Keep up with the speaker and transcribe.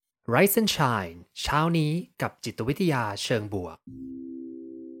Rise and Shine เช้านี้กับจิตวิทยาเชิงบวก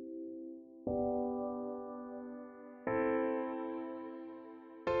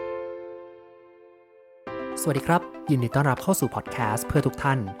สวัสดีครับยินดีต้อนรับเข้าสู่พอดแคสต์เพื่อทุก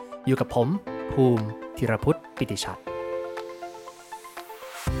ท่านอยู่กับผมภูมิธีรพุทธปิติชัด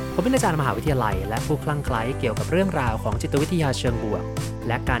ผมเป็นอาจารย์มหาวิทยาลัยและผู้คลั่งไคล้เกี่ยวกับเรื่องราวของจิตวิทยาเชิงบวกแ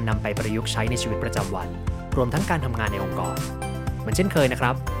ละการนำไปประยุกต์ใช้ในชีวิตประจำวันรวมทั้งการทำงานในองค์กรเหมือนเช่นเคยนะค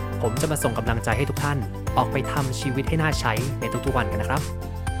รับผมจะมาส่งกำลังใจให้ทุกท่านออกไปทำชีวิตให้น่าใช้ในทุกๆวันกันนะครับ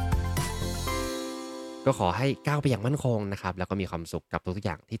ก็ขอให้ก้าวไปอย่างมั่นคงนะครับแล้วก็มีความสุขกับทุกๆอ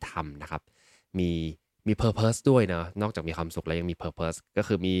ย่างที่ทำนะครับมี purpose ด้วยเนาะนอกจากมีความสุขแล้วยังมี purpose ก็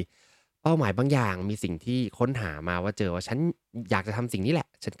คือมีเป้าหมายบางอย่างมีสิ่งที่ค้นหามาว่าเจอว่าฉันอยากจะทำสิ่งนี้แหละ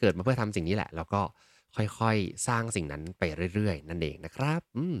ฉันเกิดมาเพื่อทำสิ่งนี้แหละแล้วก็ค่อยๆสร้างสิ่งนั้นไปเรื่อยๆนั่นเองนะครับ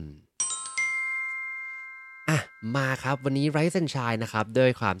มาครับวันนี้ Rise and Shine นะครับด้ว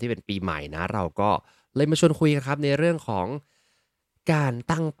ยความที่เป็นปีใหม่นะเราก็เลยมาชวนคุยกันครับในเรื่องของการ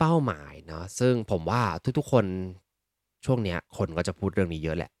ตั้งเป้าหมายเนาะซึ่งผมว่าทุกๆคนช่วงเนี้ยคนก็จะพูดเรื่องนี้เย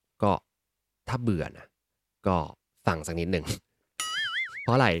อะแหละก็ถ้าเบื่อนะก็ฟังสักนิดหนึ่ง เพร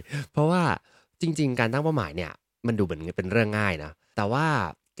าะอะไรเพราะว่าจริงๆการตั้งเป้าหมายเนี่ยมันดูเหมือนเป็นเรื่องง่ายนะแต่ว่า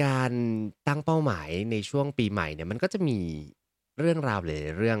การตั้งเป้าหมายในช่วงปีใหม่เนี่ยมันก็จะมีเรื่องราวหล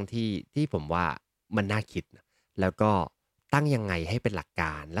ายๆเรื่องที่ผมว่ามันน่าคิดนะ แล้วก็ตั้งยังไงให้เป็นหลักก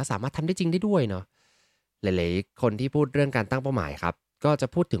ารแล้วสามารถทำได้จริงได้ด้วยเนาะหลายๆคนที่พูดเรื่องการตั้งเป้าหมายครับก็จะ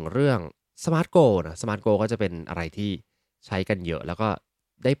พูดถึงเรื่อง Smart Goal นะ Smart Goal ก็จะเป็นอะไรที่ใช้กันเยอะแล้วก็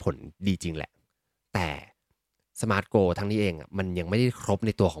ได้ผลดีจริงแหละแต่ Smart Goal ทั้งนี้เองมันยังไม่ได้ครบใ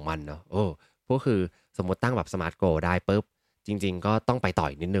นตัวของมันเนาะก็คือสมมติตั้งแบบ Smart Goal ได้ปุ๊บจริงๆก็ต้องไปต่อ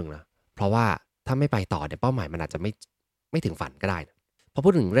อีกนิดนึงนะเพราะว่าถ้าไม่ไปต่อเนี่ยเป้าหมายมันอาจจะไม่ถึงฝันก็ได้นะ พอพู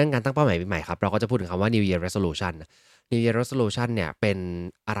ดถึงเรื่องการตั้งเป้าหมายปีใหม่ครับเราก็จะพูดถึงคำว่า New Year Resolution New Year Resolution เนี่ยเป็น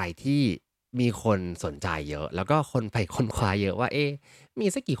อะไรที่มีคนสนใจเยอะแล้วก็คนไปค้นคว้าเยอะว่ามี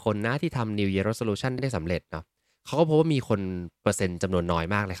สักกี่คนนะที่ทำ New Year Resolution ได้สำเร็จเนาะเขาก็พบว่ามีคนเปอร์เซ็นต์จำนวนน้อย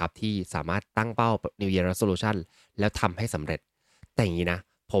มากเลยครับที่สามารถตั้งเป้า New Year Resolution แล้วทำให้สำเร็จแต่อย่างนี้นะ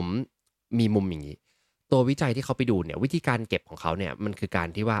ผมมีมุมอย่างนี้ตัววิจัยที่เขาไปดูเนี่ยวิธีการเก็บของเขาเนี่ยมันคือการ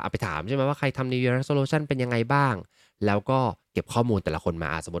ที่ว่าเอาไปถามใช่ไหมว่าใครทำ New Year Resolution เป็นยังไงบ้างแล้วก็เก็บข้อมูลแต่ละคนม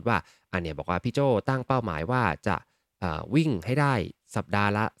าสมมติว่าเนี่ยบอกว่าพี่โจตั้งเป้าหมายว่าจะวิ่งให้ได้สัปดาห์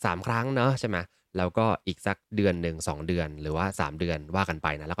ละ3ครั้งเนาะใช่ไหมแล้วก็อีกสักเดือนหนึ่ง2เดือนหรือว่า3เดือนว่ากันไป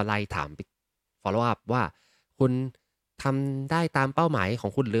นะแล้วก็ไล่ถาม follow up ว่าคุณทำได้ตามเป้าหมายขอ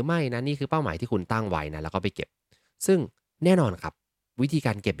งคุณหรือไม่นะนี่คือเป้าหมายที่คุณตั้งไว้นะแล้วก็ไปเก็บซึ่งแน่นอนครับวิธีก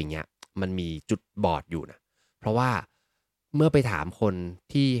ารเก็บอย่างเงี้ยมันมีจุดบอดอยู่นะเพราะว่าเมื่อไปถามคน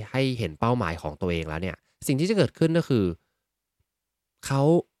ที่ให้เห็นเป้าหมายของตัวเองแล้วเนี่ยสิ่งที่จะเกิดขึ้นก็คือเขา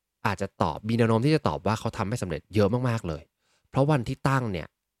อาจจะตอบมีแนวโน้มที่จะตอบว่าเขาทำไม่สำเร็จเยอะมากๆเลยเพราะวันที่ตั้งเนี่ย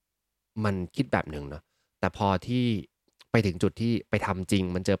มันคิดแบบหนึ่งเนาะแต่พอที่ไปถึงจุดที่ไปทำจริง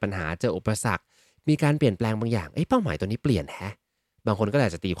มันเจอปัญหาเจออุปสรรคมีการเปลี่ยนแปลงบางอย่างเป้าหมายตัวนี้เปลี่ยนแฮะบางคนก็อ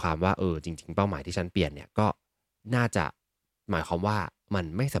าจจะตีความว่าจริงๆเป้าหมายที่ฉันเปลี่ยนเนี่ยก็น่าจะหมายความว่ามัน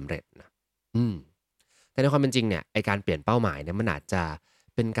ไม่สำเร็จนะแต่ในความเป็นจริงเนี่ยไอการเปลี่ยนเป้าหมายเนี่ยมันอาจจะ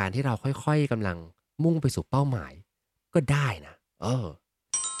เป็นการที่เราค่อยๆกำลังมุ่งไปสู่เป้าหมายก็ได้นะ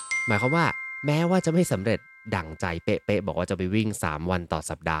หมายความว่าแม้ว่าจะไม่สำเร็จดั่งใจเป๊ะๆบอกว่าจะไปวิ่ง3วันต่อ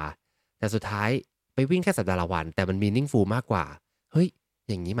สัปดาห์แต่สุดท้ายไปวิ่งแค่สัปดาห์ละวันแต่มัน meaningful มากกว่าเฮ้ย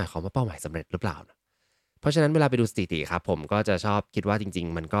อย่างนี้หมายความว่าเป้าหมายสำเร็จหรือเปล่านะเพราะฉะนั้นเวลาไปดูสถิติครับผมก็จะชอบคิดว่าจริง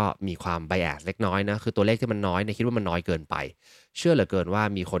ๆมันก็มีความ bias เล็กน้อยนะคือตัวเลขที่มันน้อยเนี่ยคิดว่ามันน้อยเกินไปเชื่อเหลือเกินว่า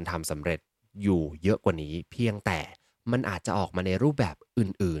มีคนทำสำเร็จอยู่เยอะกว่านี้เพียงแต่มันอาจจะออกมาในรูปแบบ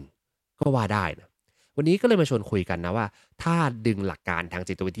อื่นๆก็ว่าได้นะ วันนี้ก็เลยมาชวนคุยกันนะว่าถ้าดึงหลักการทาง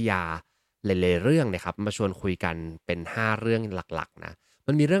จิตวิทยาหลายๆเรื่องเนี่ยครับมาชวนคุยกันเป็น5เรื่องหลักๆนะ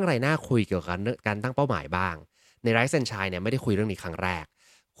มันมีเรื่องอะไรน่าคุยเกี่ยวกับการตั้งเป้าหมายบ้างใน Rise and Shine เนี่ยไม่ได้คุยเรื่องนี้ครั้งแรก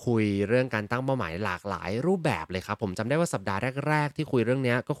คุยเรื่องการตั้งเป้าหมายหลากหลายรูปแบบเลยครับผมจำได้ว่าสัปดาห์แรกๆที่คุยเรื่อง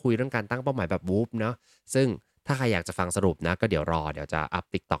นี้ก็คุยเรื่องการตั้งเป้าหมายแบบ WOOP เนาะซึ่งถ้าใครอยากจะฟังสรุปนะก็เดี๋ยวจะอัพ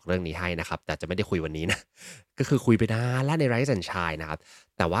TikTok เรื่องนี้ให้นะครับแต่จะไม่ได้คุยวันนี้นะก็คือคุยไปนานแล้วใน Rise and Shine นะครับ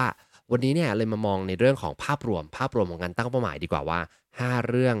แต่ว่า วันนี้เนี่ยเลยมามองในเรื่องของภาพรวมของการตั้งเป้าหมายดีกว่าว่า5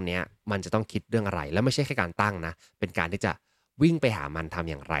เรื่องเนี้ยมันจะต้องคิดเรื่องอะไรแล้วไม่ใช่แค่การตั้งนะเป็นการที่จะวิ่งไปหามันทำ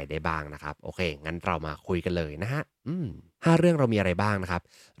อย่างไรได้บ้างนะครับโอเคงั้นเรามาคุยกันเลยนะฮะ5เรื่องเรามีอะไรบ้างนะครับ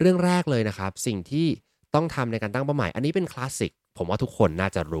เรื่องแรกเลยนะครับสิ่งที่ต้องทำในการตั้งเป้าหมายอันนี้เป็นคลาสสิกผมว่าทุกคนน่า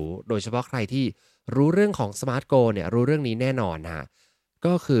จะรู้โดยเฉพาะใครที่รู้เรื่องของ Smart Goal เนี่ยรู้เรื่องนี้แน่นอนฮะ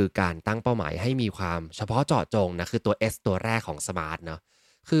ก็คือการตั้งเป้าหมายให้มีความเฉพาะเจาะจงนะคือตัว S ตัวแรกของ Smart เนาะ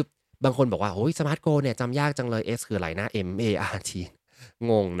คือ บางคนบอกว่าโอ้ย Smart Goal เนี่ยจำยากจังเลย S คืออะไรนะ MART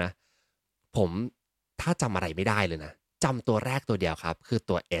งงนะผมถ้าจำอะไรไม่ได้เลยนะ จำตัวแรกตัวเดียวครับคือ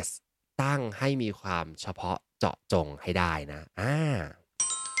ตัว S ตั้งให้มีความเฉพาะเจาะจงให้ได้นะ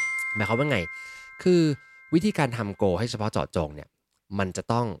หมายความว่าไงคือวิธีการทำโกให้เฉพาะเจาะจงเนี่ยมันจะ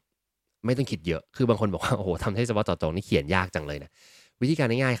ต้องไม่ต้องคิดเยอะคือบางคนบอกว่าโอ้โหทำให้เฉพาะเจาะจงนี่เขียนยากจังเลยนะวิธีการ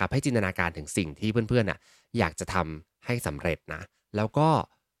ง่ายๆครับให้จินตนาการถึงสิ่งที่เพื่อนๆน่ะอยากจะทำให้สำเร็จนะแล้วก็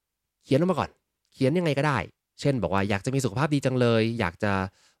เขียนออกมาก่อนเขียนยังไงก็ได้เช่นบอกว่าอยากจะมีสุขภาพดีจังเลยอยากจะ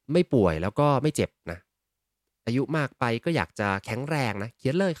ไม่ป่วยแล้วก็ไม่เจ็บนะอายุมากไปก็อยากจะแข็งแรงนะเขี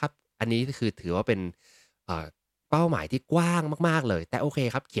ยนเลยครับอันนี้คือถือว่าเป็นเอ่อ เป้าหมายที่กว้างมากๆเลยแต่โอเค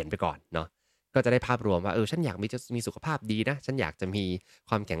ครับเขียนไปก่อนเนาะก็จะได้ภาพรวมว่าฉันอยากมีสุขภาพดีนะฉันอยากจะมี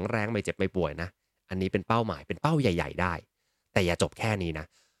ความแข็งแรงไม่เจ็บไม่ป่วยนะอันนี้เป็นเป้าหมายเป็นเป้าใหญ่ๆได้แต่อย่าจบแค่นี้นะ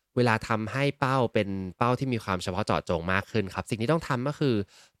เวลาทำให้เป้าเป็นเป้าที่มีความเฉพาะเจาะจงมากขึ้นครับสิ่งที่ต้องทำก็คือ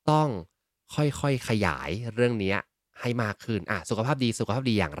ต้องค่อยๆขยายเรื่องเนี้ยให้มากขึ้นสุขภาพ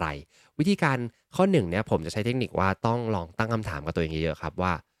ดีอย่างไรวิธีการข้อ1เนี่ยผมจะใช้เทคนิคว่าต้องลองตั้งคำถามกับตัวเองเยอะๆครับว่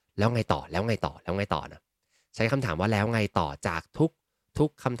าแล้วไงต่อนะ ใช้คำถามว่าแล้วไงต่อจากทุก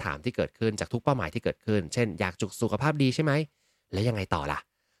คำถามที่เกิดขึ้นจากทุกเป้าหมายที่เกิดขึ้นเช่นอยากสุขภาพดีใช่ไหมแล้วยังไงต่อล่ะ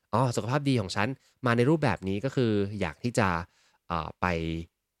สุขภาพดีของฉันมาในรูปแบบนี้ก็คืออยากที่จะไป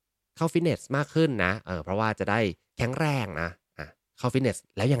เข้าฟิตเนสมากขึ้นนะเพราะว่าจะได้แข็งแรงนะเข้าฟิตเนส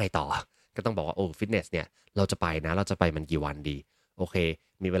แล้วยังไงต่อก็ต้องบอกว่าฟิตเนสเนี่ยเราจะไปมันกี่วันดีโอเค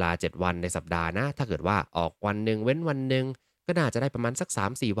มีเวลา7วันในสัปดาห์นะถ้าเกิดว่าออกวันหนึ่งเว้นวันหนึ่ง ก็น่าจะได้ประมาณสัก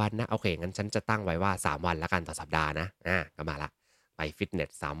3-4วันนะโอเคงั้นฉันจะตั้งไว้ว่า3วันแล้วกันต่อสัปดาห์นะก็มาแล้วไปฟิตเนส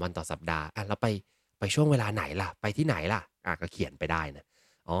3วันต่อสัปดาห์แล้วไปช่วงเวลาไหนล่ะไปที่ไหนล่ะก็เขียนไปได้นะ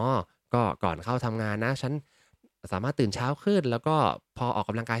อ๋อก็ก่อนเข้าทำงานนะฉันสามารถตื่นเช้าขึ้นแล้วก็พอออก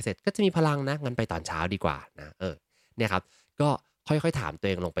กำลังกายเสร็จก็จะมีพลังนะงั้นไปตอนเช้าดีกว่านะเนี่ยครับก็ค่อยๆถามตัวเ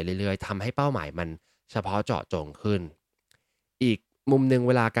องลงไปเรื่อยๆทำให้เป้าหมายมันเฉพาะเจาะจงขึ้นอีกมุมหนึ่ง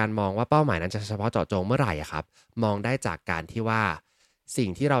เวลาการมองว่าเป้าหมายนั้นจะเฉพาะเจาะจงเมื่อไหร่อะครับ มองได้จากการที่ว่าสิ่ง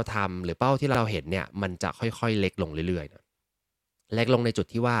ที่เราทำหรือเป้าที่เราเห็นเนี่ยมันจะค่อยๆเล็กลงเรื่อยๆนะเล็กลงในจุด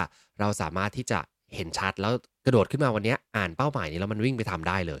ที่ว่าเราสามารถที่จะเห็นชัดแล้วกระโดดขึ้นมาวันเนี้ยอ่านเป้าหมายนี้แล้วมันวิ่งไปทำ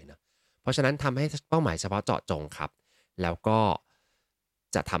ได้เลยนะเพราะฉะนั้นทำให้เป้าหมายเฉพาะเจาะจงครับแล้วก็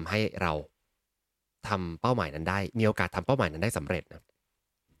จะทำให้เราทำเป้าหมายนั้นได้มีโอกาสทำเป้าหมายนั้นได้สำเร็จนะ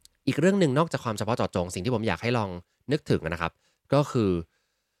อีกเรื่องหนึ่งนอกจากความเฉพาะเจาะจงสิ่งที่ผมอยากให้ลองนึกถึงนะครับก็คือ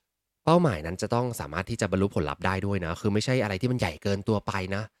เป้าหมายนั้นจะต้องสามารถที่จะบรรลุผลลัพธ์ได้ด้วยนะคือไม่ใช่อะไรที่มันใหญ่เกินตัวไป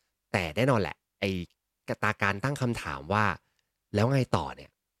นะแต่แน่นอนแหละไอ้การตั้งคำถามว่าแล้วไงต่อเนี่ย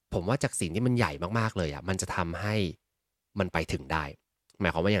ผมว่าจากสิ่งที่มันใหญ่มากๆเลยอะมันจะทำให้มันไปถึงได้หมา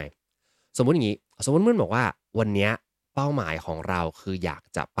ยความว่ายังไงสมมุติอย่างงี้สมมุติมันบอกว่าวันเนี้ยเป้าหมายของเราคืออยาก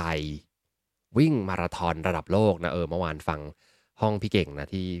จะไปวิ่งมาราธอนระดับโลกนะเมื่อวานฟังห้องพี่เก่งนะ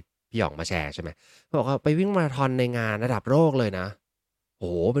ที่พี่หยองมาแชร์ใช่ไหมเขาบอกว่าไปวิ่งมาราธอนในงานระดับโลกเลยนะ โอ้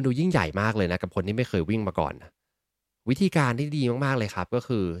โฮมันดูยิ่งใหญ่มากเลยนะกับคนที่ไม่เคยวิ่งมาก่อนนะวิธีการที่ดีมากๆเลยครับก็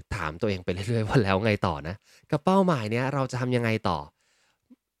คือถามตัวเองไปเรื่อยๆว่าแล้วไงต่อนะกับเป้าหมายเนี้ยเราจะทำยังไงต่อ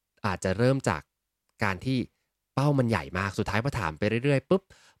อาจจะเริ่มจากการที่เป้ามันใหญ่มากสุดท้ายพอถามไปเรื่อยๆปุ๊บ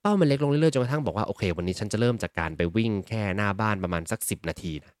เป้ามันเล็กลงเรื่อยๆจนกระทั่งบอกว่าโอเควันนี้ฉันจะเริ่มจากการไปวิ่งแค่หน้าบ้านประมาณสัก10นา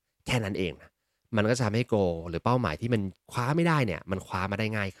ทีนะแค่นั้นเองนะมันก็จะทำให้ goal หรือเป้าหมายที่มันคว้าไม่ได้เนี่ยมันคว้ามาได้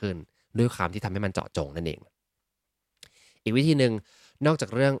ง่ายขึ้นด้วยความที่ทำให้มันเจาะจงนั่นเองอีกวิธีหนึ่ง นอกจาก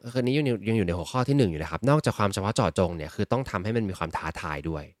เรื่องคือนี้ยังอยู่ในหัวข้อที่1อยู่นะครับนอกจากความเฉพาะเจาะจงเนี่ยคือต้องทำให้มันมีความท้าทาย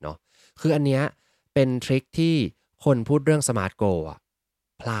ด้วยเนาะคืออันเนี้ยเป็นทริกที่คนพูดเรื่อง Smart Goal อะ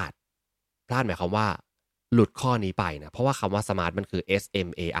พลาดหมายความว่าหลุดข้อนี้ไปนะเพราะว่าคำว่า Smart มันคือ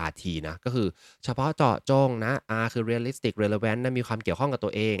SMART นะก็คือเฉพาะเจาะจงนะ R คือ realistic relevant นะมีความเกี่ยวข้องกับตั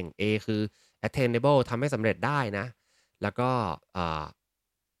วเอง A คือ attainable ทำให้สำเร็จได้นะแล้วก็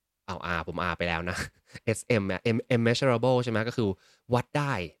R ผม R ไปแล้วนะ SM อะ measurable ใช่ไหมก็คือวัดไ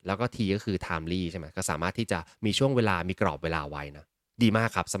ด้แล้วก็ T ก็คือ timely ใช่ไหมก็สามารถที่จะมีช่วงเวลามีกรอบเวลาไว้นะดีมาก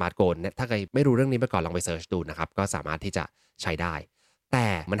ครับ Smart Goal เนี่ยถ้าใครไม่รู้เรื่องนี้มาก่อนลองไปเซิร์ชดูนะครับก็สามารถที่จะใช้ได้แต่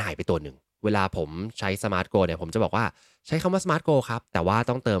มันหายไปตัวหนึ่งเวลาผมใช้ Smart Goal เนี่ยผมจะบอกว่าใช้คำว่า Smart Goal ครับแต่ว่า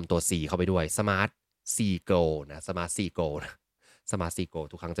ต้องเติมตัว C เข้าไปด้วย Smart C Goal นะ Smart C Goal นะ Smart C Goal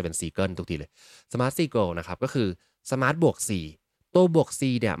ทุกครั้งจะเป็น C เกิลทุกทีเลย Smart C Goal นะครับก็คือ Smart บวก C ตัวบวก C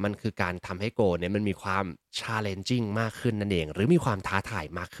เนี่ยมันคือการทำให้ goal เนี่ยมันมีความ challenging มากขึ้นนั่นเองหรือมีความท้าทาย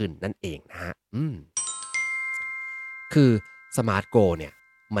มากขึ้นนั่นเองนะฮะคือ Smart Goal เนี่ย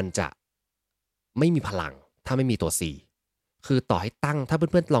มันจะไม่มีพลังถ้าไม่มีตัว C คือต่อให้ตั้งถ้าเ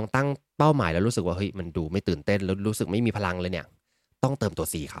พื่อนๆลองตั้งเป้าหมายแล้วรู้สึกว่าเฮ้ยมันดูไม่ตื่นเต้นแล้วรู้สึกไม่มีพลังเลยเนี่ยต้องเติมตัว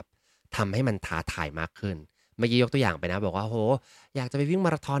C ครับทำให้มันท้าทายมากขึ้นเมื่อกี้ยกตัวอย่างไปนะบอกว่าโอ้โฮ อยากจะไปวิ่งมา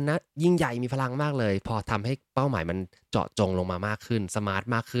ราธอนนะยิ่งใหญ่มีพลังมากเลยพอทำให้เป้าหมายมันเจาะจงลงมามากขึ้นสมาร์ต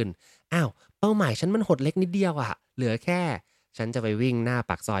มากขึ้นอ้าวเป้าหมายฉันมันหดเล็กนิดเดียวอะเหลือแค่ฉันจะไปวิ่งหน้า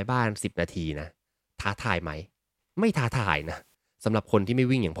ปากซอยบ้าน10นาทีนะท้าทายไหม ไม่ท้าทายนะสำหรับคนที่ไม่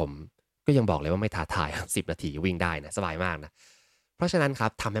วิ่งอย่างผมก็ยังบอกเลยว่าไม่ท้าทาย10นาทีวิ่งได้นะสบายมากนะเพราะฉะนั้นครั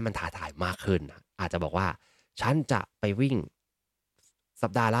บทำให้มันท้าทายมากขึ้นนะอาจจะบอกว่าฉันจะไปวิ่งสั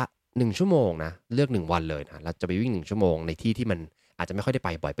ปดาห์ละ1ชั่วโมงนะเลือก1วันเลยนะเราจะไปวิ่ง1ชั่วโมงในที่ที่มันอาจจะไม่ค่อยได้ไป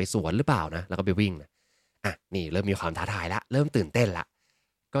บ่อยไปสวนหรือเปล่านะแล้วก็ไปวิ่งนะนี่เริ่มมีความท้าทายแล้วเริ่มตื่นเต้นละ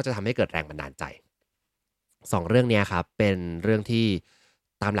ก็จะทำให้เกิดแรงบันดาลใจ2เรื่องเนี้ยครับเป็นเรื่องที่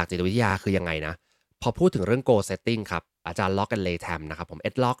ตามหลักจิตวิทยาคือยังไงนะพอพูดถึงเรื่อง goal setting ครับอาจารย์ล็อกกับเลแทมนะครับผมเอ็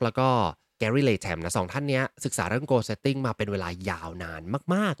ดล็อกแล้วก็แกรี่เลแทมนะสองท่านเนี้ยศึกษาเรื่อง goal setting มาเป็นเวลายาวนาน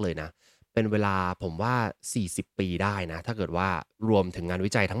มากๆเลยนะเป็นเวลาผมว่า40ปีได้นะถ้าเกิดว่ารวมถึงงาน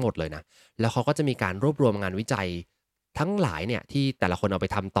วิจัยทั้งหมดเลยนะแล้วเขาก็จะมีการรวบรวมงานวิจัยทั้งหลายเนี่ยที่แต่ละคนเอาไป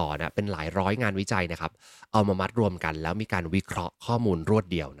ทำต่อนะเป็นหลายร้อยงานวิจัยนะครับเอามามัดรวมกันแล้วมีการวิเคราะห์ข้อมูลรวด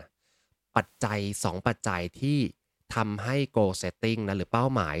เดียวนะปัจจัย2ปัจจัยที่ทำให้ goal setting นะหรือเป้า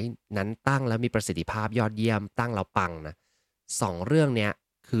หมายนั้นตั้งแล้วมีประสิทธิภาพยอดเยี่ยมตั้งแล้วปังนะ2เรื่องเนี้ย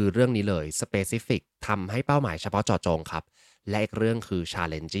คือเรื่องนี้เลย specific ทำให้เป้าหมายเฉพาะเจาะจงครับและอีกเรื่องคือ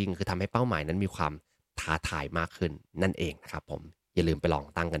challenging คือทำให้เป้าหมายนั้นมีความท้าทายมากขึ้นนั่นเองนะครับผมอย่าลืมไปลอง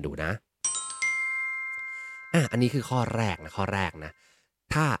ตั้งกันดูนะอันนี้คือข้อแรกนะ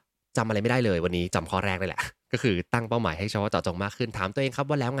ถ้าจำอะไรไม่ได้เลยวันนี้จำข้อแรกได้แหละ ก็คือตั้งเป้าหมายให้เฉพาะเจาะจงมากขึ้นถามตัวเองครับ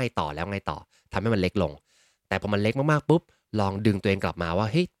ว่าแล้วไงต่อทำให้มันเล็กลงแต่พอมันเล็กมากๆปุ๊บลองดึงตัวเองกลับมาว่า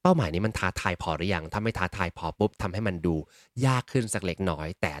เฮ้ยเป้าหมายนี้มันท้าทายพอหรือยังถ้าไม่ท้าทายพอปุ๊บทำให้มันดูยากขึ้นสักเล็กน้อย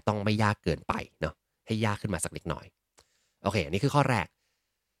แต่ต้องไม่ยากเกินไปเนาะให้ยากขึ้นมาสักเล็กน้อยโอเคอันนี้คือข้อแรก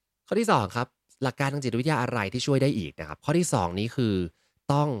ข้อที่2ครับหลักการทางจิตวิทยาอะไรที่ช่วยได้อีกนะครับข้อที่2นี้คือ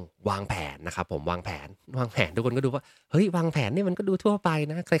ต้องวางแผนนะครับผมวางแผนทุกคนก็ดูว่าเฮ้ยวางแผนนี่มันก็ดูทั่วไป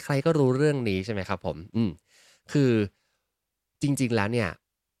นะใครๆก็รู้เรื่องนี้ใช่ไหมครับผมคือจริงๆแล้วเนี่ย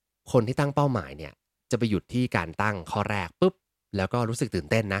คนที่ตั้งเป้าหมายเนี่ยจะไปหยุดที่การตั้งข้อแรกปุ๊บแล้วก็รู้สึกตื่น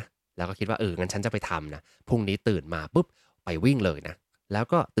เต้นนะแล้วก็คิดว่างั้นฉันจะไปทำนะพรุ่งนี้ตื่นมาปุ๊บไปวิ่งเลยนะแล้ว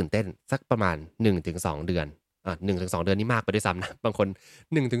ก็ตื่นเต้นสักประมาณ1-2เดือน1-2เดือนนี่มากไปด้วยซ้ำนะบางคน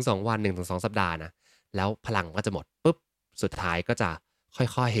1-2วัน1-2สัปดาห์นะแล้วพลังก็จะหมดปุ๊บสุดท้ายก็จะ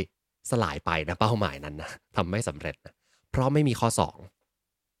ค่อยๆสลายไปนะเป้าหมายนั้นนะทำไม่สำเร็จนะเพราะไม่มีข้อ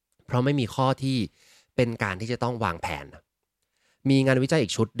2เพราะไม่มีข้อที่เป็นการที่จะต้องวางแผนนะมีงานวิจัยอี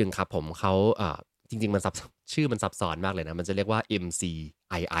กชุดหนึ่งครับผมเขาจริงๆมันชื่อมันซับซ้อนมากเลยนะมันจะเรียกว่า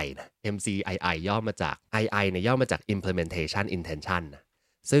MCII นะ MCII ย่อมาจาก II เนี่ยย่อมาจาก Implementation Intention นะ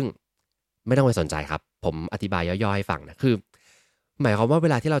ซึ่งไม่ต้องไปสนใจครับผมอธิบายย่อๆให้ฟังนะคือหมายความว่าเว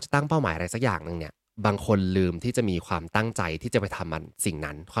ลาที่เราจะตั้งเป้าหมายอะไรสักอย่างหนึ่งเนี่ยบางคนลืมที่จะมีความตั้งใจที่จะไปทำมันสิ่ง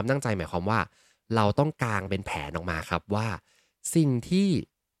นั้นความตั้งใจหมายความว่าเราต้องกางเป็นแผนออกมาครับว่าสิ่งที่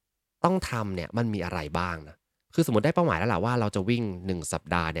ต้องทำเนี่ยมันมีอะไรบ้างนะคือสมมติได้เป้าหมายแล้วแหละว่าเราจะวิ่ง1สัป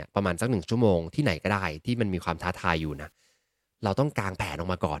ดาห์เนี่ยประมาณสัก1ชั่วโมงที่ไหนก็ได้ที่มันมีความท้าทายอยู่นะเราต้องกางแผนออก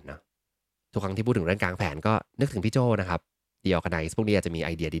มาก่อนนะทุกครั้งที่พูดถึงเรื่องกางแผนก็นึกถึงพี่โจนะครับThe Organize พวกนี้อาจจะมีไอ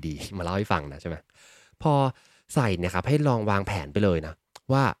เดียดีๆมาเล่าให้ฟังนะใช่ไหมพอใส่เนี่ยครับให้ลองวางแผนไปเลยนะ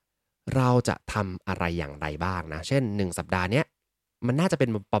ว่าเราจะทำอะไรอย่างไรบ้างนะเช่น1สัปดาห์เนี้ยมันน่าจะเป็น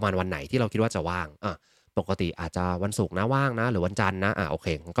ประมาณวันไหนที่เราคิดว่าจะว่างปกติอาจจะวันศุกร์นะว่างนะหรือวันจันทร์นะโอเค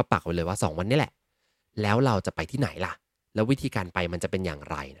ก็ปักไว้เลยว่า2วันนี้แหละแล้วเราจะไปที่ไหนล่ะแล้ววิธีการไปมันจะเป็นอย่าง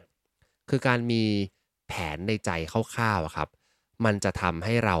ไรนะคือการมีแผนในใจคร่าวๆครับมันจะทำใ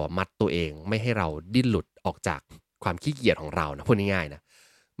ห้เรามัดตัวเองไม่ให้เราดิ้นหลุดออกจากความขี้เกียจของเรานะพูดง่ายๆนะ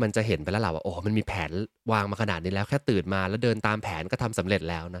มันจะเห็นไปแล้วล่ะว่าโอ้มันมีแผนวางมาขนาดนี้แล้วแค่ตื่นมาแล้วเดินตามแผนก็ทำสำเร็จ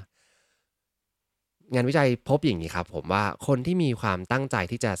แล้วนะงานวิจัยพบอย่างนี้ครับผมว่าคนที่มีความตั้งใจ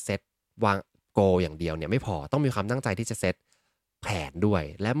ที่จะเซตวางโกอย่างเดียวเนี่ยไม่พอต้องมีความตั้งใจที่จะเซตแผนด้วย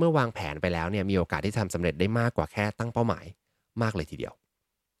และเมื่อวางแผนไปแล้วเนี่ยมีโอกาสที่ทำสำเร็จได้มากกว่าแค่ตั้งเป้าหมายมากเลยทีเดียว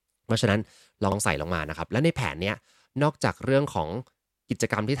เพราะฉะนั้นลองใส่ลงมานะครับและในแผนเนี้ยนอกจากเรื่องของกิจ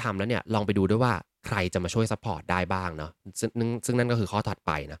กรรมที่ทำแล้วเนี่ยลองไปดูด้วยว่าใครจะมาช่วยซัพพอร์ตได้บ้างเนาะซึ่งนั่นก็คือข้อถัดไ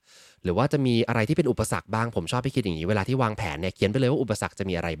ปนะหรือว่าจะมีอะไรที่เป็นอุปสรรคบ้างผมชอบให้คิดอย่างนี้เวลาที่วางแผนเนี่ยเขียนไปเลยว่าอุปสรรคจะ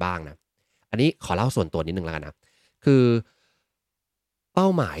มีอะไรบ้างนะอันนี้ขอเล่าส่วนตัวนิดนึงแล้วกันนะคือเป้า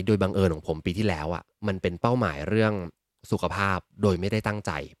หมายโดยบังเอิญของผมปีที่แล้วมันเป็นเป้าหมายเรื่องสุขภาพโดยไม่ได้ตั้งใ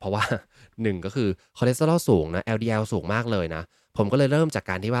จเพราะว่า1ก็คือคอเลสเตอรอลสูงนะ LDL สูงมากเลยนะผมก็เลยเริ่มจาก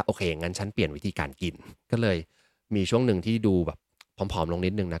การที่ว่าโอเคงั้นฉันเปลี่ยนวิธีการกินก็เลยมีช่วงหนึ่งที่ดูแบบผอมๆลงนิ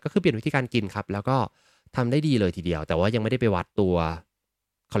ดนึงนะก็คือเปลี่ยนวิธีการกินครับแล้วก็ทำได้ดีเลยทีเดียวแต่ว่ายังไม่ได้ไปวัดตัว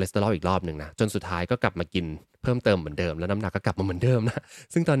คอเลสเตอรอลอีกรอบหนึ่งนะจนสุดท้ายก็กลับมากินเพิ่มเติมเหมือนเดิมแล้วน้ำหนักก็กลับมาเหมือนเดิมนะ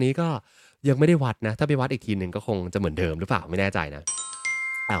ซึ่งตอนนี้ก็ยังไม่ได้วัดนะถ้าไปวัดอีกทีหนึ่งก็คงจะเหมือนเดิมหรือเปล่าไม่แน่ใจนะ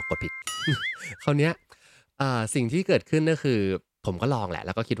กดผิด คราวเนี้ยสิ่งที่เกิดขึ้นก็คือผมก็ลองแหละแ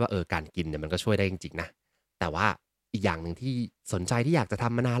ล้วก็คิดว่าการกินเนี่ยมันก็ช่วยได้จริงๆนะแต่ว่าอีกอย่างหนึ่งที่สนใจที่อยากจะท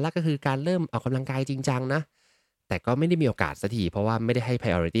ำมานานแล้วก็คือการเริ่มออกกำลังกายจริงจังนะแต่ก็ไม่ได้มีโอกาสสักทีเพราะว่าไม่ได้ให้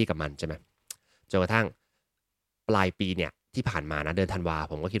priority กับมันใช่ไหมจนกระทั่ง ปลายปีเนี่ยที่ผ่านมานะเดือนธันวา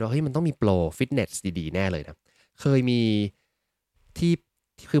ผมก็คิดว่าเฮ้ยมันต้องมีโปรฟิตเนสดีๆแน่เลยนะเคยมีที่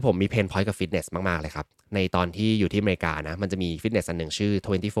คือผมมีเพนพอยต์กับฟิตเนสมากๆเลยครับในตอนที่อยู่ที่อเมริกานะมันจะมีฟิตเนสอันหนึ่งชื่อ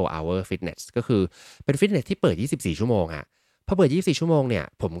24 hour fitness ก็คือเป็นฟิตเนสที่เปิด24ชั่วโมงอะพอเปิด24ชั่วโมงเนี่ย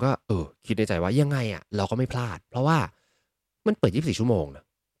ผมก็คิดในใจว่ายังไงอะเราก็ไม่พลาดเพราะว่ามันเปิด24ชั่วโมงนะ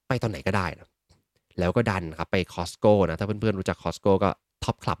ไปตอนไหนก็ได้นะแล้วก็ดันครับไป Costco นะถ้าเพื่อนๆรู้จัก Costco ก็ท็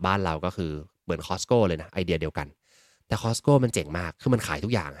อปคลับบ้านเราก็คือเหมือน Costco เลยนะไอเดียเดียวกันแต่ Costco มันเจ๋งมากคือมันขายทุ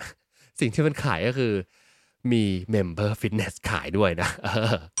กอย่างสิ่งที่มันขายก็คือมี Member Fitness ขายด้วยนะ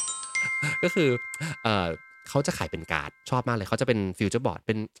ก็คือเอ่อเขาจะขายเป็นการ์ดชอบมากเลยเขาจะเป็นฟิวเจอร์บอร์ดเ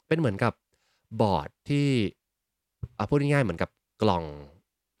ป็นเหมือนกับบอร์ดที่พูดง่ายๆเหมือนกับกล่อง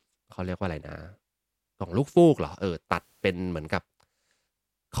เขาเรียกว่าอะไรนะกล่องลูกฟูกเหรอตัดเป็นเหมือนกับ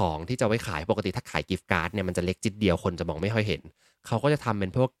ของที่จะไว้ขายปกติถ้าขายกิฟต์การ์ดเนี่ยมันจะเล็กจิดเดียวคนจะมองไม่ค่อยเห็นเขาก็จะทำเป็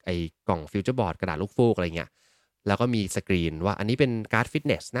นพวกไอ้กล่องฟิวเจอร์บอร์ดกระดาษลูกฟูกอะไรเงี้ยแล้วก็มีสกรีนว่าอันนี้เป็นการ์ดฟิตเ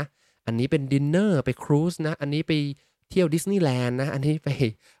นสนะอันนี้เป็นดินเนอร์ไปครูซนะอันนี้ไปเที่ยวดิสนีย์แลนด์นะอันนี้ไป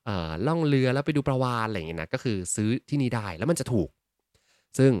ล่องเรือแล้วไปดูปลาวาฬอะไรอย่างเงี้ยนะก็คือซื้อที่นี่ได้แล้วมันจะถูก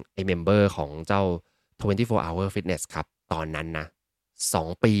ซึ่งไอ้เมมเบอร์ของเจ้า24 hour fitness ครับตอนนั้นนะ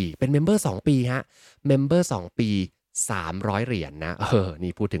2ปีเป็นเมมเบอร์2ปีฮะเมมเบอร์2ปี300เหรียญนะ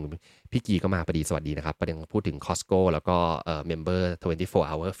นี่พูดถึงพี่กีก็มาพอดีสวัสดีนะครับประเด็นพูดถึง Costco แล้วก็เมมเบอร์24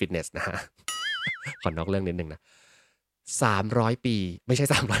 hour fitness นะฮะขอนอกเรื่องนิดนึงนะ300ปีไม่ใช่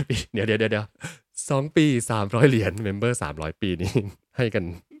300ปีเดี๋ยว2ปี300เหรียญเมมเบอร์300ปีนี่ให้กัน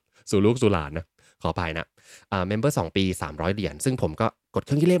สู่ลูกสู่หลานนะขออภัยนะเมมเบอร์2ปี300เหรียญซึ่งผมก็กดเค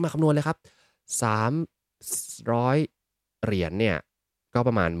รื่องคิดเลขมาคำนวณเลยครับ300เหรียญเนี่ยก็ป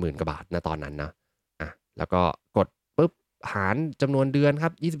ระมาณ10,000กว่าบาทนะตอนนั้นนะแล้วก็กดปุ๊บหารจำนวนเดือนครั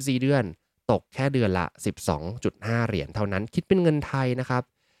บ24เดือนตกแค่เดือนละ 12.5 เหรียญเท่านั้นคิดเป็นเงินไทยนะครับ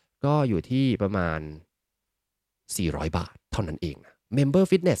ก็อยู่ที่ประมาณ400บาทเท่านั้นเองนะ Member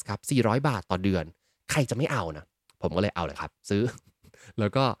Fitness ครับ400บาทต่อเดือนใครจะไม่เอานะผมก็เลยเอาเลยครับซื้อ แล้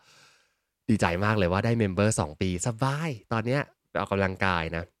วก็ดีใจมากเลยว่าได้ Member 2 ปีสบายตอนเนี้ยไปออกกำลังกาย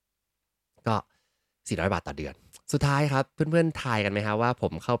นะก็400บาทต่อเดือนสุดท้ายครับเพื่อนๆทายกันไหมครับว่าผ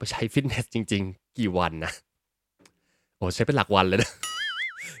มเข้าไปใช้ฟิตเนสจริงๆกี่วันนะโอ้ใช้เป็นหลักวันเลยนะ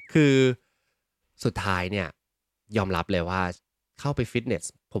คือสุดท้ายเนี่ยยอมรับเลยว่าเข้าไปฟิตเนส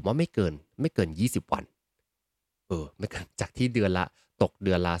ผมว่าไม่เกิน20วันไม่เกินจากที่เดือนละตกเ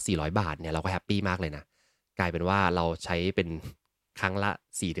ดือนละ400บาทเนี่ยเราก็แฮปปีมากเลยนะกลายเป็นว่าเราใช้เป็นครั้งละ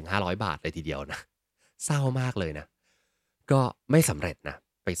400-500บาทเลยทีเดียวนะเศร้ามากเลยนะก็ไม่สำเร็จนะ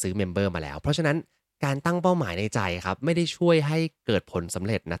ไปซื้อเมมเบอร์มาแล้วเพราะฉะนั้นการตั้งเป้าหมายในใจครับไม่ได้ช่วยให้เกิดผลสำ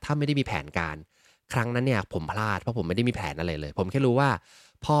เร็จนะถ้าไม่ได้มีแผนการครั้งนั้นเนี่ยผมพลาดเพราะผมไม่ได้มีแผนอะไรเลยผมแค่รู้ว่า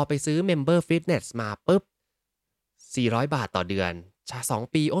พอไปซื้อ Member Fitness มาปุ๊บ400บาทต่อเดือน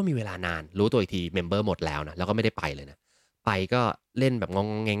2ปีโอ้มีเวลานานรู้ตัวอีกทีเมมเบอร์หมดแล้วนะแล้วก็ไม่ได้ไปเลยนะไปก็เล่นแบบงง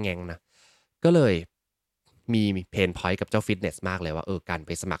ๆแงงๆนะก็เลยมีเพนพอยต์กับเจ้าฟิตเนสมากเลยว่าการไป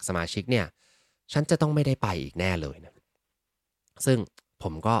สมัครสมาชิกเนี่ยฉันจะต้องไม่ได้ไปอีกแน่เลยนะซึ่งผ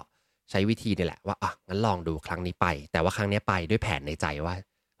มก็ใช้วิธีนี่แหละว่างั้นลองดูครั้งนี้ไปแต่ว่าครั้งนี้ไปด้วยแผนในใจว่า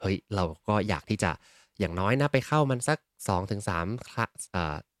เฮ้ยเราก็อยากที่จะอย่างน้อยนะไปเข้ามันสัก2-3คละ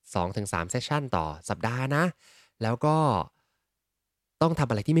2-3เซสชันต่อสัปดาห์นะแล้วก็ต้องทำ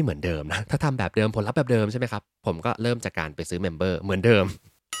อะไรที่ไม่เหมือนเดิมนะถ้าทำแบบเดิมผลลัพธ์แบบเดิมใช่ไหมครับผมก็เริ่มจากการไปซื้อเมมเบอร์เหมือนเดิม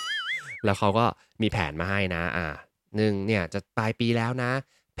แล้วเขาก็มีแผนมาให้นะ1เนี่ยจะปลายปีแล้วนะ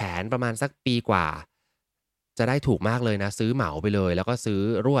แผนประมาณสักปีกว่าจะได้ถูกมากเลยนะซื้อเหมาไปเลยแล้วก็ซื้อ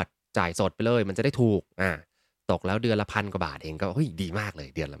รวดจ่ายสดไปเลยมันจะได้ถูกตกแล้วเดือนละ1,000 กว่าบาทเองก็เฮ้ยดีมากเลย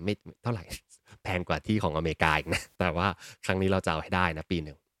เดือนละไม่เท่าไหร่แพงกว่าที่ของอเมริกาอีกนะแต่ว่าครั้งนี้เราจะเอาให้ได้นะปีห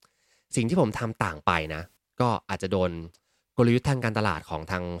นึ่งสิ่งที่ผมทำต่างไปนะก็อาจจะโดนกลยุทธ์ทางการตลาดของ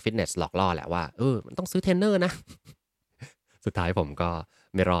ทางฟิตเนสหลอกล่อแหละว่ามันต้องซื้อเทรนเนอร์นะสุดท้ายผมก็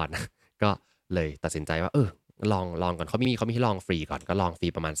ไม่รอดนะก็เลยตัดสินใจว่าลองก่อนเขามีให้ลองฟรีก่อนก็ลองฟรี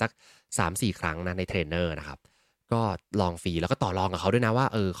ประมาณสัก 3-4 ครั้งนะในเทรนเนอร์นะครับก็ลองฟรีแล้วก็ต่อรองกับเขาด้วยนะว่า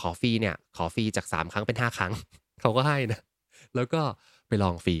ขอฟรีเนี่ยขอฟรีจาก3ครั้งเป็น5ครั้งเขาก็ให้นะแล้วก็ไปล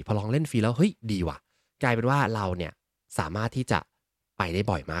องฟรีพอลองเล่นฟรีแล้วเฮ้ยดีว่ะกลายเป็นว่าเราเนี่ยสามารถที่จะไปได้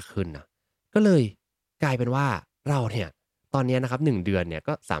บ่อยมากขึ้นนะก็เลยกลายเป็นว่าเราเนี่ยตอนนี้นะครับ1เดือนเนี่ย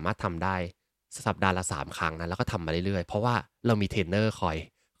ก็สามารถทำได้สัปดาห์ละ3ครั้งนะแล้วก็ทำมาเรื่อยๆเพราะว่าเรามีเทรนเนอร์ค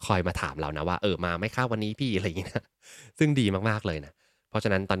อยมาถามเรานะว่ามาไหมครับวันนี้พี่อะไรอย่างงี้นะซึ่งดีมากๆเลยนะเพราะฉ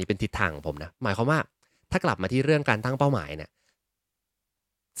ะนั้นตอนนี้เป็นทิศทางของผมนะหมายความว่าถ้ากลับมาที่เรื่องการตั้งเป้าหมายเนี่ย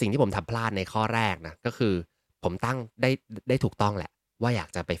สิ่งที่ผมทำพลาดในข้อแรกนะก็คือผมตั้งได้ถูกต้องแหละว่าอยาก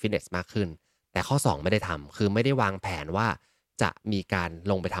จะไปฟิตเนสมากขึ้นแต่ข้อ2ไม่ได้ทำคือไม่ได้วางแผนว่าจะมีการ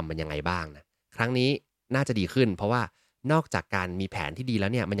ลงไปทำมันยังไงบ้างนะครั้งนี้น่าจะดีขึ้นเพราะว่านอกจากการมีแผนที่ดีแล้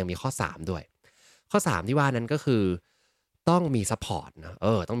วเนี่ยมันยังมีข้อ3ด้วย ข้อ3ที่ว่านั้นก็คือต้องมีซัปพอร์ตนะ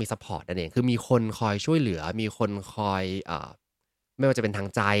ต้องมีซัปพอร์ตนั่นเองคือมีคนคอยช่วยเหลือมีคนคอยไม่ว่าจะเป็นทาง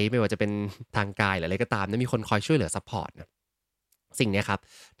ใจไม่ว่าจะเป็นทางกายหรืออะไรก็ตามนะมีคนคอยช่วยเหลือซัปพอร์ตนะสิ่งเนี้ยครับ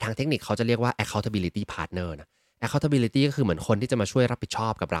ทางเทคนิคเขาจะเรียกว่า accountability partner นะ accountability ก็คือเหมือนคนที่จะมาช่วยรับผิดชอ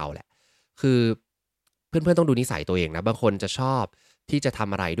บกับเราแหละคือเพื่อนๆต้องดูนิสัยตัวเองนะบางคนจะชอบที่จะท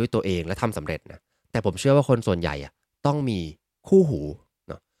ำอะไรด้วยตัวเองและทำสำเร็จนะแต่ผมเชื่อว่าคนส่วนใหญ่อะต้องมีคู่หู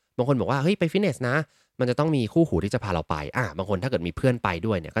เนาะบางคนบอกว่าเฮ้ยไปฟิตเนสนะมันจะต้องมีคู่หูที่จะพาเราไปบางคนถ้าเกิดมีเพื่อนไป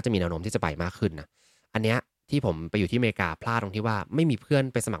ด้วยเนี่ยก็จะมีแนวโน้มที่จะไปมากขึ้นนะอันเนี้ยที่ผมไปอยู่ที่อเมริกาพลาดตรงที่ว่าไม่มีเพื่อน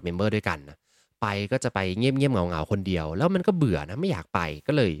ไปสมัครเมมเบอร์ด้วยกันนะไปก็จะไปเงียบๆเหงาๆคนเดียวแล้วมันก็เบื่อนะไม่อยากไป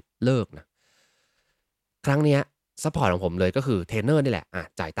ก็เลยเลิกนะครั้งเนี้ยซัปพอร์ตของผมเลยก็คือเทรนเนอร์นี่แหละ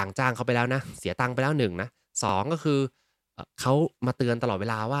จ่ายตังค์จ้างเขาไปแล้วนะเสียตังค์ไปแล้ว1นะ2ก็คือเขามาเตือนตลอดเว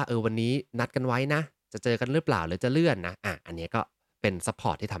ลาว่าวันนี้นัดกันไว้นะจะเจอกันหรือเปล่าหรือจะเลื่อนนะอันนี้ก็เป็นซัปพอ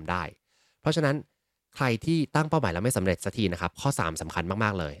ร์ตที่ทำได้เพราะฉะนั้นใครที่ตั้งเป้าหมายแล้วไม่สำเร็จสักทีนะครับข้อ3สำคัญม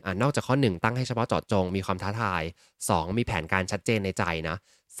ากๆเลยนอกจากข้อ1ตั้งให้เฉพาะเจาะจงมีความท้าทาย2มีแผนการชัดเจนในใจนะ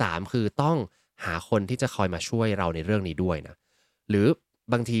3คือต้องหาคนที่จะคอยมาช่วยเราในเรื่องนี้ด้วยนะหรือ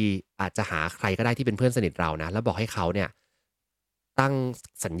บางทีอาจจะหาใครก็ได้ที่เป็นเพื่อนสนิทเรานะแล้วบอกให้เขาเนี่ยตั้ง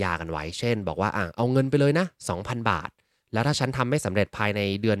สัญญากันไว้เช่นบอกว่าเอาเงินไปเลยนะ 2,000 บาทแล้วถ้าฉันทำไม่สำเร็จภายใน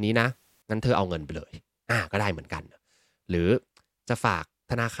เดือนนี้นะงั้นเธอเอาเงินไปเลยก็ได้เหมือนกันหรือจะฝาก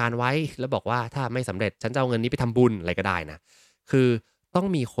ธนาคารไว้แล้วบอกว่าถ้าไม่สำเร็จฉันจะเอาเงินนี้ไปทำบุญอะไรก็ได้นะคือต้อง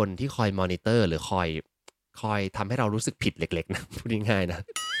มีคนที่คอยมอนิเตอร์หรือคอยทำให้เรารู้สึกผิดเล็กๆนะพูดง่ายๆนะ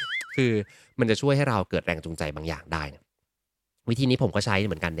คือมันจะช่วยให้เราเกิดแรงจูงใจบางอย่างได้นะวิธีนี้ผมก็ใช้เ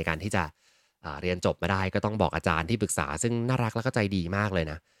หมือนกันในการที่จะเรียนจบมาได้ก็ต้องบอกอาจารย์ที่ปรึกษาซึ่งน่ารักแล้วก็ใจดีมากเลย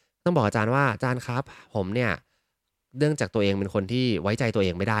นะต้องบอกอาจารย์ว่าอาจารย์ครับผมเนี่ยเนื่องจากตัวเองเป็นคนที่ไว้ใจตัวเอ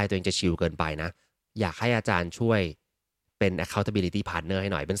งไม่ได้ตัวเองจะชิลเกินไปนะอยากให้อาจารย์ช่วยเป็น accountability partner ใ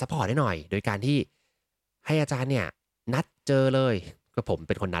ห้หน่อยเป็นซัปพอร์ตให้หน่อยโดยการที่ให้อาจารย์เนี่ยนัดเจอเลยก็ผมเ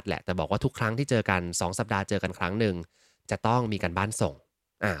ป็นคนนัดแหละแต่บอกว่าทุกครั้งที่เจอกัน2สัปดาห์เจอกันครั้งหนึ่งจะต้องมีการบ้านส่ง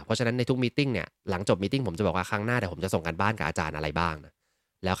เพราะฉะนั้นในทุกมีตติงเนี่ยหลังจบมีตติงผมจะบอกว่าครั้งหน้าเดี๋ยวผมจะส่งการบ้านกับอาจารย์อะไรบ้างนะ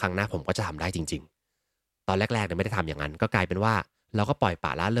แล้วครั้งหน้าผมก็จะทำได้จริงๆตอนแรกๆเนี่ยไม่ได้ทำอย่างนั้นก็กลายเป็นว่าเราก็ปล่อยปล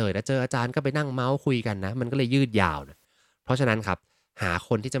ะละเลยแล้วเจออาจารย์ก็ไปนั่งเมาส์คุยกันนะมันก็เลยยืดยาวนะเพราะฉะนั้นครับหาค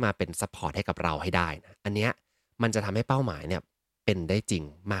นที่จะมาเป็นซัปพอร์ตให้กับเราให้ได้นะอันเนี้ยมันจะทำให้เป้าหมายเนี่ยเป็นได้จริง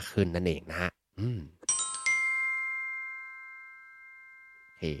มากขึ้นนั่นเองนะฮะโ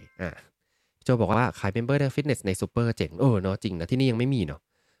อเคพี่โจบอกว่าขายเมมเบอร์ฟิตเนสในซูเปอร์เจ๋งเนาะจริงนะที่นี่ยังไม่มีเนาะ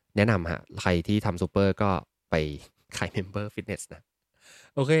แนะนำฮะใครที่ทำซูเปอร์ก็ไปขายเมมเบอร์ฟิตเนสนะ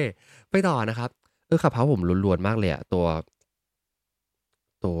โอเคไปต่อนะครับขับเฮาผมล้วนๆมากเลยอะตัว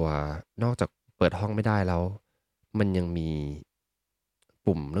นอกจากเปิดห้องไม่ได้แล้วมันยังมี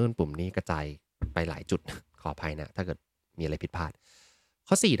ปุ่มนู่นปุ่มนี้กระจายไปหลายจุดขออภัยนะถ้าเกิดมีอะไรผิดพลาด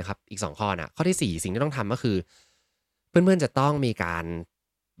ข้อ4นะครับอีก2ข้อนะข้อที่4สิ่งที่ต้องทำก็คือเพื่อนๆจะต้องมีการ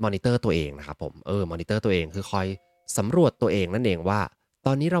มอนิเตอร์ตัวเองนะครับผมมอนิเตอร์ตัวเองคือคอยสำรวจตัวเองนั่นเองว่าต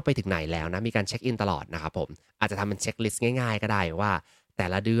อนนี้เราไปถึงไหนแล้วนะมีการเช็คอินตลอดนะครับผมอาจจะทำเป็นเช็คลิสต์ง่ายๆก็ได้ว่าแต่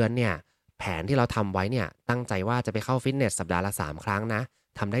ละเดือนเนี่ยแผนที่เราทำไว้เนี่ยตั้งใจว่าจะไปเข้าฟิตเนสสัปดาห์ละ3ครั้งนะ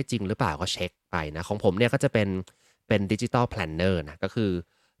ทำได้จริงหรือเปล่าก็เช็คไปนะของผมเนี่ยก็จะเป็นดิจิทัลแพลนเนอร์นะก็คือ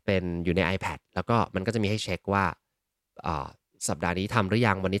เป็นอยู่ใน iPad แล้วก็มันก็จะมีให้เช็คว่าอ่าสัปดาห์นี้ทำหรือ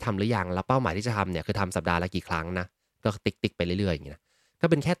ยังวันนี้ทำหรือยังแล้วเป้าหมายที่จะทำเนี่ยคือทำสัปดาห์ละกี่ครั้งนะก็ติ๊กๆไปเรื่อยๆอย่างงี้นะก็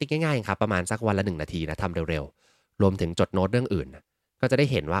เป็นแค่ติ๊กง่ายๆครับประมาณสักวันละ1นาทีนะทำเร็วๆรวมถึงจดโน้ตเรื่องอื่นนะก็จะได้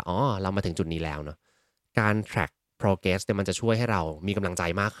เห็นว่าเรามาถึงจุดนี้แล้วเนาะการ track progress เนี่ยมันจะช่วยให้เรามีกำลังใจ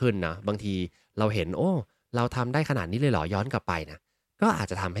มากขึ้นนะบางทีเราเห็นเราทำได้ขนาดนี้เลยเหรอย้อนกลับไปนะก็อาจ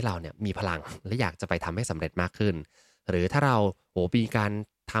จะทำให้เราเนี่ยมีพลังและอยากจะไปทำให้สำเร็จมากขึ้นหรือถ้าเรามีการ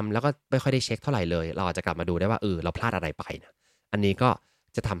ทำแล้วก็ไม่ค่อยได้เช็คเท่าไหร่เลยเราอาจจะกลับมาดูได้ว่าเราพลาดอะไรไปนะอันนี้ก็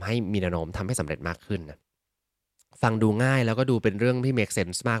จะทำให้มีแนวโน้มทำให้สำเร็จมากขึ้นนะฟังดูง่ายแล้วก็ดูเป็นเรื่องที่ make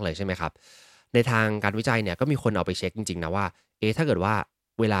sense มากเลยใช่ไหมครับในทางการวิจัยเนี่ยก็มีคนเอาไปเช็คจริงๆนะว่าถ้าเกิดว่า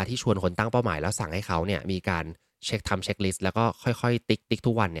เวลาที่ชวนคนตั้งเป้าหมายแล้วสั่งให้เขาเนี่ยมีการเช็คทำเช็คลิสต์แล้วก็ค่อยๆติ๊ก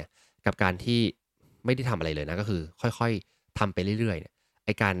ทุกวันเนี่ยกับการที่ไม่ได้ทำอะไรเลยนะก็คือค่อยๆทำไปเรื่อยๆเนี่ยไอ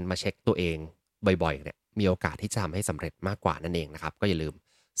การมาเช็คตัวเองบ่อยๆเนี่ยมีโอกาสที่จะทำให้สำเร็จมากกว่านั่นเองนะครับก็อย่าลืม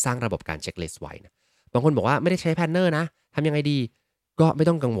สร้างระบบการเช็คลิสต์ไว้นะบางคนบอกว่าไม่ได้ใช้แพลนเนอร์นะทำยังไงดีก็ไม่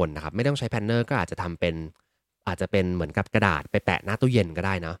ต้องกังวลนะครับไม่ต้องใช้แพลนเนอร์ก็อาจจะเป็นเหมือนกับกระดาษไปแปะหน้าตู้เย็นก็ไ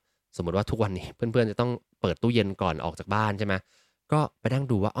ด้นะสมมติว่าทุกวันนี้เพื่อนๆจะต้องเปิดตู้เย็นก่อนออกจากบ้านใช่ไหมก็ไปนั่ง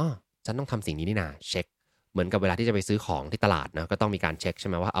ดูว่าฉันต้องทำสิ่งนี้นี่นาเช็คเหมือนกับเวลาที่จะไปซื้อของที่ตลาดนะก็ต้องมีการเช็คใช่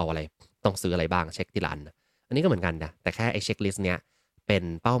ไหมว่าเอาอะไรต้องซื้ออะไรบ้างเช็คทีละอันอันนี้ก็เหมือนกันนะแต่แค่ไอ้เช็คลิสต์เนี้ยเป็น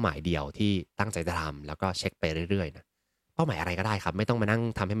เป้าหมายเดียวที่ตั้งใจจะทำแล้วก็เช็คไปเรื่อยๆนะเป้าหมายอะไรก็ได้ครับไม่ต้องมานั่ง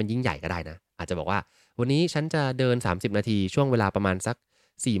ทำให้มันยิ่งใหญ่ก็ได้นะอาจจะบอกว่าวันนี้ฉันจะเดิน30นาทีช่วงเวลาประมาณสัก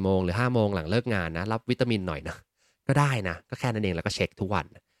 4โมงหรือ5โมงหลังเลิกงานนะรับวิตามินหน่อยนะก็ได้นะก็แค่นั้นเองแล้วก็เช็คทุกวัน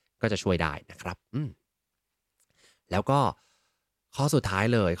ก็จะช่วยได้นะครับแล้วก็ข้อสุดท้าย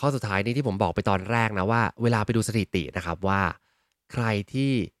เลยข้อสุดท้ายนี้ที่ผมบอกไปตอนแรกนะว่าเวลาไปดูสถิตินะครับว่าใคร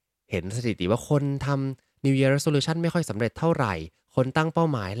ที่เห็นสถิติว่าคนทำ New Year Resolution ไม่ค่อยสำเร็จเท่าไหร่คนตั้งเป้า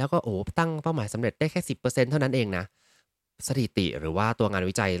หมายแล้วก็ตั้งเป้าหมายสำเร็จได้แค่ 10% เท่านั้นเองนะสถิติหรือว่าตัวงาน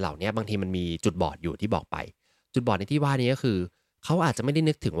วิจัยเหล่านี้บางทีมันมีจุดบอดอยู่ที่บอกไปจุดบอดในที่ว่านี้ก็คือเขาอาจจะไม่ได้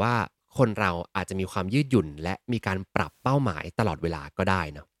นึกถึงว่าคนเราอาจจะมีความยืดหยุ่นและมีการปรับเป้าหมายตลอดเวลาก็ได้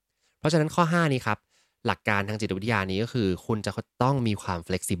เนาะเพราะฉะนั้นข้อ5นี้ครับหลักการทางจิตวิทยานี้ก็คือคุณจะต้องมีความ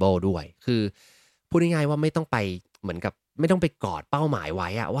flexible ด้วยคือพูดง่ายๆว่าไม่ต้องไปเหมือนกับไม่ต้องไปกอดเป้าหมายไว้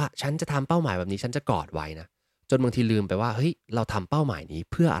อะว่าฉันจะทำเป้าหมายแบบนี้ฉันจะกอดไว้นะจนบางทีลืมไปว่าเฮ้ยเราทำเป้าหมายนี้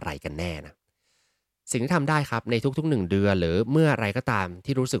เพื่ออะไรกันแน่นะสิ่งที่ทำได้ครับในทุกๆ1เดือนหรือเมื่อไรก็ตาม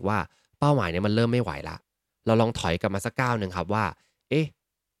ที่รู้สึกว่าเป้าหมายเนี่ยมันเริ่มไม่ไหวละเราลองถอยกลับมาสักก้าวหนึ่งครับว่าเอ๊ะ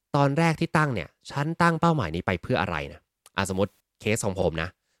ตอนแรกที่ตั้งเนี่ยฉันตั้งเป้าหมายนี้ไปเพื่ออะไรนะสมมติเคสของผมนะ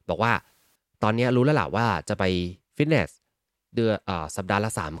บอกว่าตอนนี้รู้แล้วล่ะว่าจะไปฟิตเนสเดือนสัปดาห์ละ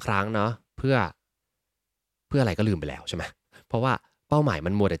3ครั้งเนาะเพื่ออะไรก็ลืมไปแล้วใช่ไหมเพราะว่าเป้าหมายมั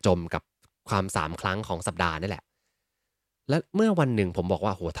นมัวแต่จมกับความ3ครั้งของสัปดาห์นี่แหละและเมื่อวันหนึ่งผมบอก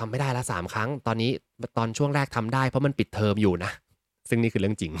ว่าโหทำไม่ได้ละ3ครั้งตอนนี้ตอนช่วงแรกทำได้เพราะมันปิดเทอมอยู่นะซึ่งนี่คือเรื่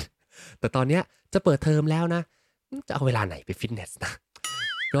องจริงแต่ตอนเนี้ยจะเปิดเทอมแล้วนะจะเอาเวลาไหนไปฟิตเนสนะ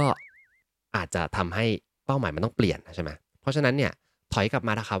ก็อาจจะทำให้เป้าหมายมันต้องเปลี่ยนใช่ไหมเพราะฉะนั้นเนี่ยถอยกลับม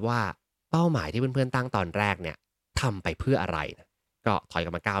านะครับว่าเป้าหมายที่เพื่อนๆตั้งตอนแรกเนี่ยทำไปเพื่ออะไรนะก็ถอยก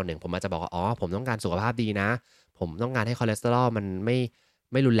ลับมาก้าวหนึ่งผมอาจจะบอกว่าผมต้องการสุขภาพดีนะผมต้องการให้คอเลสเตอรอลมันไ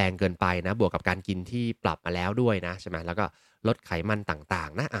ม่รุนแรงเกินไปนะบวกกับการกินที่ปรับมาแล้วด้วยนะใช่ไหมแล้วก็ลดไขมันต่าง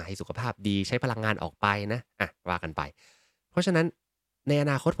ๆนะให้สุขภาพดีใช้พลังงานออกไปนะว่ากันไปเพราะฉะนั้นในอ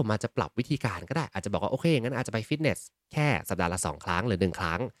นาคตผมอาจจะปรับวิธีการก็ได้อาจจะบอกว่าโอเคงั้นอาจจะไปฟิตเนสแค่สัปดาห์ละ2ครั้งหรือ1ค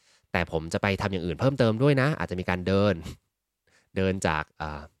รั้งแต่ผมจะไปทำอย่างอื่นเพิ่มเติมด้วยนะอาจจะมีการเดินจาก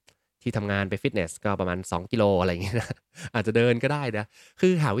ที่ทำงานไปฟิตเนสก็ประมาณ2กิโลอะไรอย่างเงี้ยนะอาจจะเดินก็ได้นะคื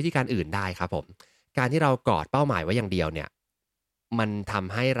อหาวิธีการอื่นได้ครับผมการที่เรากอดเป้าหมายไว้อย่างเดียวเนี่ยมันท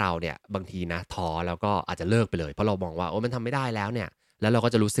ำให้เราเนี่ยบางทีนะท้อแล้วก็อาจจะเลิกไปเลยเพราะเรามองว่ามันทำไม่ได้แล้วเนี่ยแล้วเราก็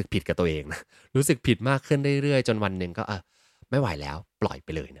จะรู้สึกผิดกับตัวเองนะรู้สึกผิดมากขึ้นเรื่อยๆจนวันหนึ่งก็ไม่ไหวแล้วปล่อยไป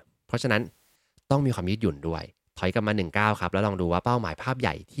เลยนะเพราะฉะนั้นต้องมีความยืดหยุ่นด้วยถอยกลับมา1ก้าวครับแล้วลองดูว่าเป้าหมายภาพให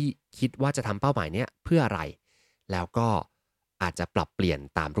ญ่ที่คิดว่าจะทำเป้าหมายเนี้ยเพื่ออะไรแล้วก็อาจจะปรับเปลี่ยน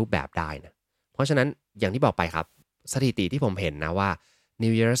ตามรูปแบบได้นะเพราะฉะนั้นอย่างที่บอกไปครับสถิติที่ผมเห็นนะว่า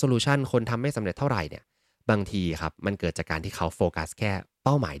New Year Resolution คนทำไม่สำเร็จเท่าไหร่เนี่ยบางทีครับมันเกิดจากการที่เขาโฟกัสแค่เ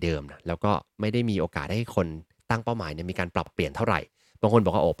ป้าหมายเดิมนะแล้วก็ไม่ได้มีโอกาสให้คนตั้งเป้าหมายเนี่ยมีการปรับเปลี่ยนเท่าไหร่บางคนบ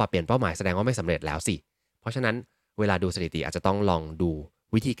อกว่าปรับเปลี่ยนเป้าหมายแสดงว่าไม่สำเร็จแล้วสิเพราะฉะนั้นเวลาดูสถิติอาจจะต้องลองดู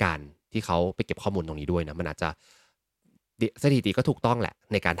วิธีการที่เขาไปเก็บข้อมูลตรงนี้ด้วยนะมันอาจจะสถิติก็ถูกต้องแหละ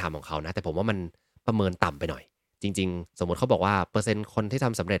ในการทำของเขานะแต่ผมว่ามันประเมินต่ำไปหน่อยจริงๆสมมติเขาบอกว่าเปอร์เซ็นต์คนที่ท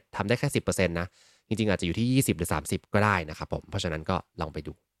ำสำเร็จทำได้แค่ 10% นะจริงๆอาจจะอยู่ที่20หรือ30ก็ได้นะครับผมเพราะฉะนั้นก็ลองไป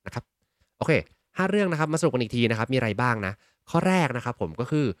ดูนะครับโอเค5เรื่องนะครับมาสรุปกันอีกทีนะครับมีอะไรบ้างนะข้อแรกนะครับผมก็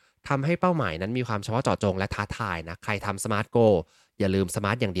คือทำให้เป้าหมายนั้นมีความเฉพาะเจาะจงและท้าทายนะใครทำ Smart Goal อย่าลืม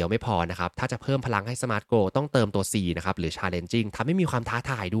Smart อย่างเดียวไม่พอนะครับถ้าจะเพิ่มพลังให้ Smart Goal ต้องเติมตัว C นะครับหรือ Challenging ทำให้มีความท้า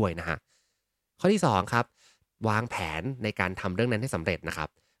ทายด้วยนะฮะข้อที่2ครับวางแผนในการทำเรื่องนั้นให้สำเร็จนะครับ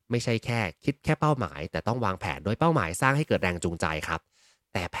ไม่ใช่แค่คิดแค่เป้าหมายแต่ต้องวางแผนโดยเป้าหมายสร้างให้เกิดแรงจูงใจครับ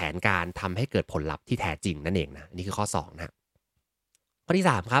แต่แผนการทำให้เกิดผลลัพธ์ที่แท้จริงนั่นเองนะนี่คือข้อ2นะข้อที่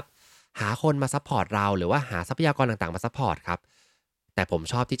3ครับหาคนมาซัพพอร์ตเราหรือว่าหาทรัพยากรต่างๆมาซัพพอร์ตครับแต่ผม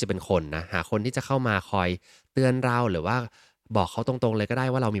ชอบที่จะเป็นคนนะหาคนที่จะเข้ามาคอยเตือนเราหรือว่าบอกเขาตรงๆเลยก็ได้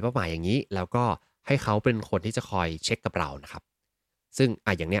ว่าเรามีเป้าหมายอย่างนี้แล้วก็ให้เขาเป็นคนที่จะคอยเช็คกับเรานะครับซึ่ง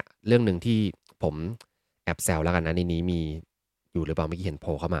อย่างเนี้ยเรื่องหนึ่งที่ผมแอบแซวแล้วกันนะในนี้มีอยู่หรือเปล่าเมื่อกี้เห็นโผ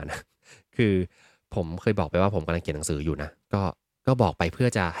ล่เข้ามานะคือผมเคยบอกไปว่าผมกำลังเขียนหนังสืออยู่นะก็บอกไปเพื่อ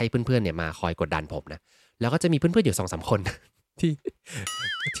จะให้เพื่อนๆเนี่ยมาคอยกดดันผมนะแล้วก็จะมีเพื่อนๆอยู่ 2-3 คน ที่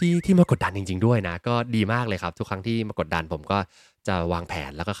ที่มากดดันจริงๆด้วยนะก็ดีมากเลยครับทุกครั้งที่มากดดันผมก็จะวางแผ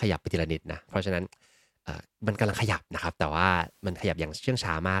นแล้วก็ขยับไปทีละนิดนะเพราะฉะนั้นมันกำลังขยับนะครับแต่ว่ามันขยับอย่างเชื่อง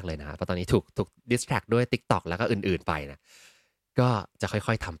ช้ามากเลยนะเพราะตอนนี้ถูก distract ด้วย TikTok แล้วก็อื่นๆไปนะก็จะค่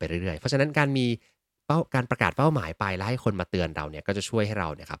อยๆทำไปเรื่อยๆเพราะฉะนั้นการประกาศเป้าหมายไปแล้วให้คนมาเตือนเราเนี่ยก็จะช่วยให้เรา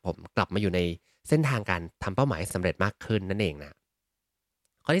เนี่ยครับผมกลับมาอยู่ในเส้นทางการทำเป้าหมายสำเร็จมากขึ้นนั่นเองนะ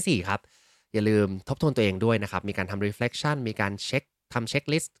ข้อที่4ครับอย่าลืมทบทวนตัวเองด้วยนะครับมีการทำ reflection มีการทำเช็ค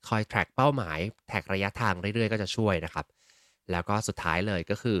ลิสต์คอย track เป้าหมายแท็กระยะทางเรื่อยๆก็จะช่วยนะครับแล้วก็สุดท้ายเลย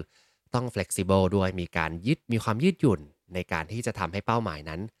ก็คือต้อง flexible ด้วยมีความยืดหยุ่นในการที่จะทำให้เป้าหมาย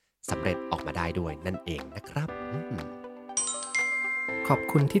นั้นสำเร็จออกมาได้ด้วยนั่นเองนะครับขอบ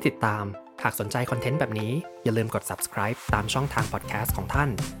คุณที่ติดตาม หากสนใจคอนเทนต์แบบนี้อย่าลืมกด subscribe ตามช่องทาง podcast ของท่าน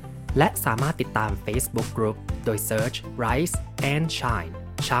และสามารถติดตาม Facebook Group โดย search Rise and Shine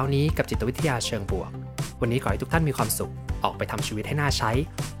เช้านี้กับจิตวิทยาเชิงบวกวันนี้ขอให้ทุกท่านมีความสุขออกไปทำชีวิตให้น่าใช้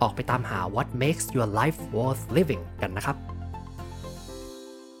ออกไปตามหา what makes your life worth living กันนะครับ